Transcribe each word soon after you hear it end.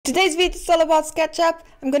Today's video is all about SketchUp.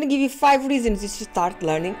 I'm going to give you 5 reasons you should start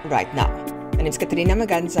learning right now. My name is Katarina, I'm a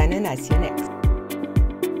garden designer, and I see you next.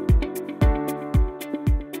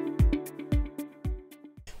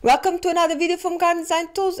 Welcome to another video from Garden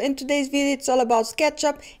Design Tools. In today's video it's all about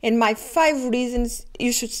SketchUp and my 5 reasons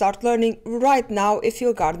you should start learning right now if you're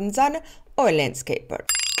a garden designer or a landscaper.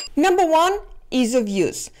 Number 1, ease of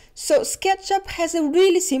use. So SketchUp has a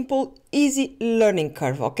really simple, easy learning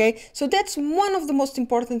curve, okay? So that's one of the most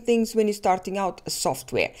important things when you're starting out a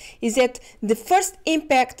software, is that the first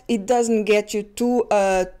impact, it doesn't get you too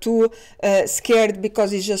scared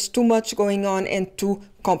because it's just too much going on and too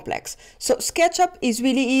complex. So SketchUp is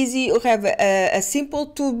really easy. You have a simple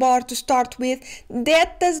toolbar to start with.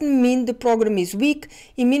 That doesn't mean the program is weak.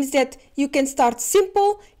 It means that you can start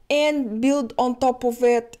simple and build on top of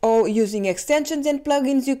it, or using extensions and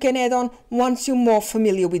plugins you can add on once you're more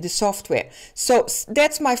familiar with the software. So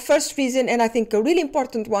that's my first reason, and I think a really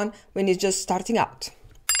important one when you're just starting out.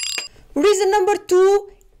 Reason number 2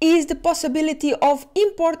 is the possibility of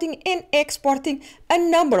importing and exporting a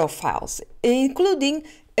number of files, including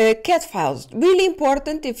CAD files. Really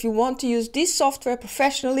important if you want to use this software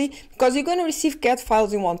professionally, because you're going to receive CAD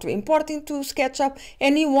files you want to import into SketchUp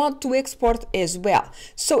and you want to export as well.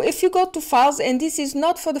 So if you go to files, and this is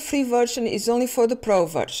not for the free version, it's only for the pro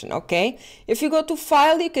version, okay? If you go to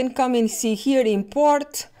file, you can come and see here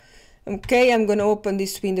import. Okay, I'm going to open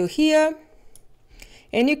this window here,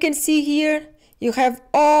 and you can see here you have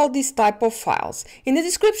all these type of files. In the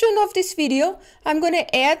description of this video, I'm going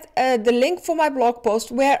to add the link for my blog post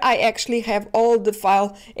where I actually have all the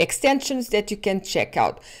file extensions that you can check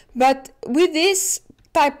out. But with this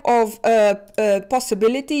type of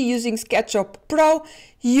possibility using SketchUp Pro,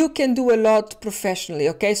 you can do a lot professionally,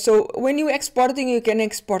 okay? So when you're exporting, you can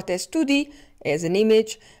export as 2D, as an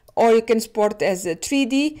image, or you can export as a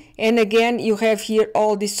 3D, and again you have here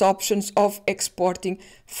all these options of exporting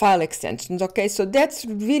file extensions, okay? So that's a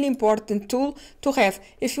really important tool to have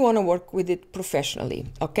if you want to work with it professionally,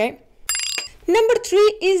 okay? Number 3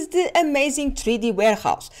 is the amazing 3D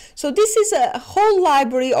warehouse. So this is a whole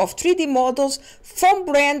library of 3D models from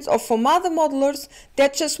brands or from other modelers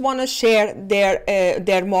that just want to share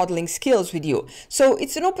their modeling skills with you. So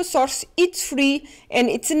it's an open source, it's free, and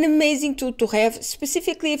it's an amazing tool to have,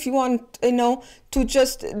 specifically if you want, to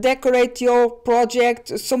just decorate your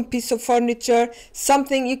project, some piece of furniture,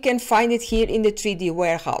 something. You can find it here in the 3D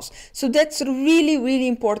warehouse. So that's a really, really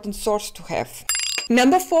important source to have.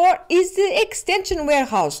 Number 4 is the extension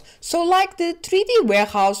warehouse. So like the 3D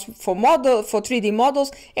warehouse for 3D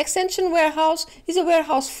models, extension warehouse is a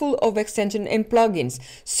warehouse full of extension and plugins.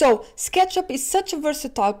 So SketchUp is such a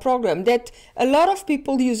versatile program that a lot of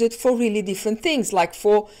people use it for really different things, like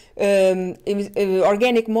for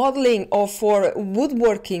organic modeling or for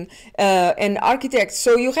woodworking and architects.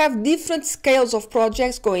 So you have different scales of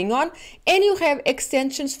projects going on, and you have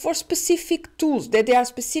extensions for specific tools, that there are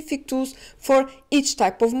specific tools for each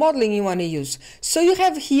type of modeling you want to use. So you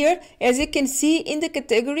have here, as you can see in the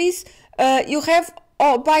categories, you have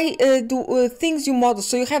by things you model.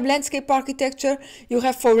 So you have landscape architecture, you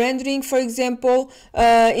have for rendering, for example,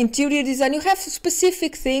 interior design. You have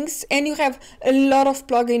specific things, and you have a lot of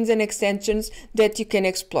plugins and extensions that you can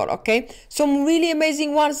explore, okay? Some really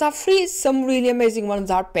amazing ones are free, some really amazing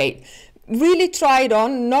ones are paid. Really try it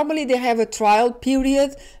on. Normally they have a trial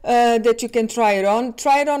period that you can try it on.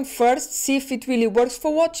 Try it on first, see if it really works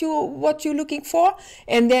for what you're looking for,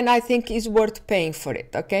 and then I think it's worth paying for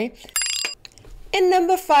it, okay? And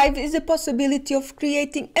number 5 is the possibility of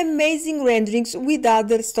creating amazing renderings with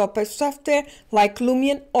other software like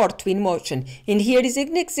Lumion or Twinmotion. And here is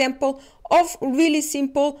an example of really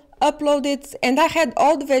simple uploaded, and I had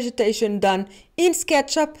all the vegetation done in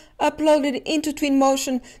SketchUp, uploaded into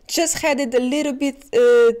Twinmotion, just added a little bit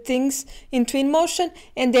things in Twinmotion,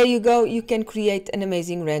 and there you go, you can create an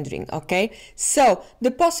amazing rendering, okay? So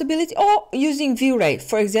the possibility, or using V-Ray,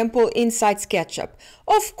 for example, inside SketchUp.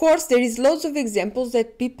 Of course, there is loads of examples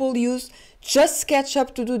that people use just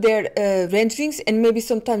SketchUp to do their renderings, and maybe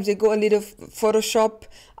sometimes they go a little Photoshop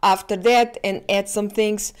after that and add some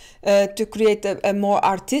things to create a more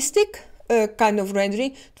artistic kind of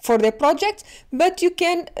rendering for their project. But you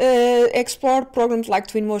can explore programs like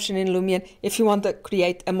Twinmotion and Lumion if you want to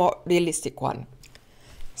create a more realistic one.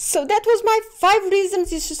 So that was my 5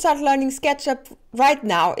 reasons you should start learning SketchUp right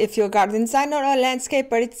now if you're a garden designer or a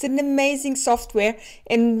landscaper. It's an amazing software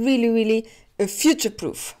and really, really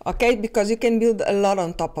future-proof, okay? Because you can build a lot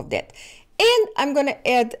on top of that. And I'm gonna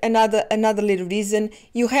add another little reason.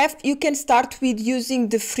 You can start with using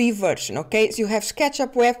the free version, okay? So you have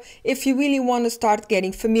SketchUp Web. If you really want to start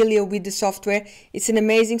getting familiar with the software, it's an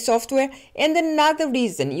amazing software. And another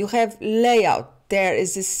reason, you have Layout. There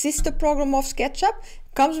is a sister program of SketchUp.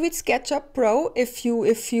 Comes with SketchUp Pro. If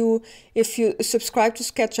you subscribe to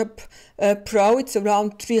SketchUp Pro, it's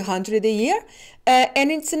around $300 a year,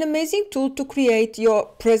 and it's an amazing tool to create your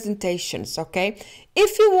presentations. Okay,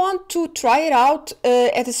 if you want to try it out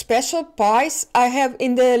at a special price, I have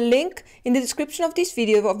in the link in the description of this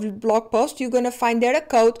video of the blog post, you're gonna find there a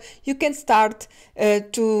code. You can start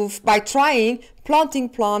by trying planting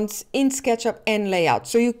plants in SketchUp and Layout,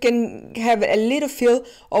 so you can have a little feel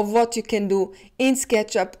of what you can do in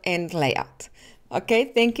SketchUp and Layout.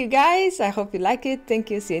 Okay, thank you guys. I hope you like it.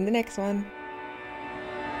 Thank you. See you in the next one.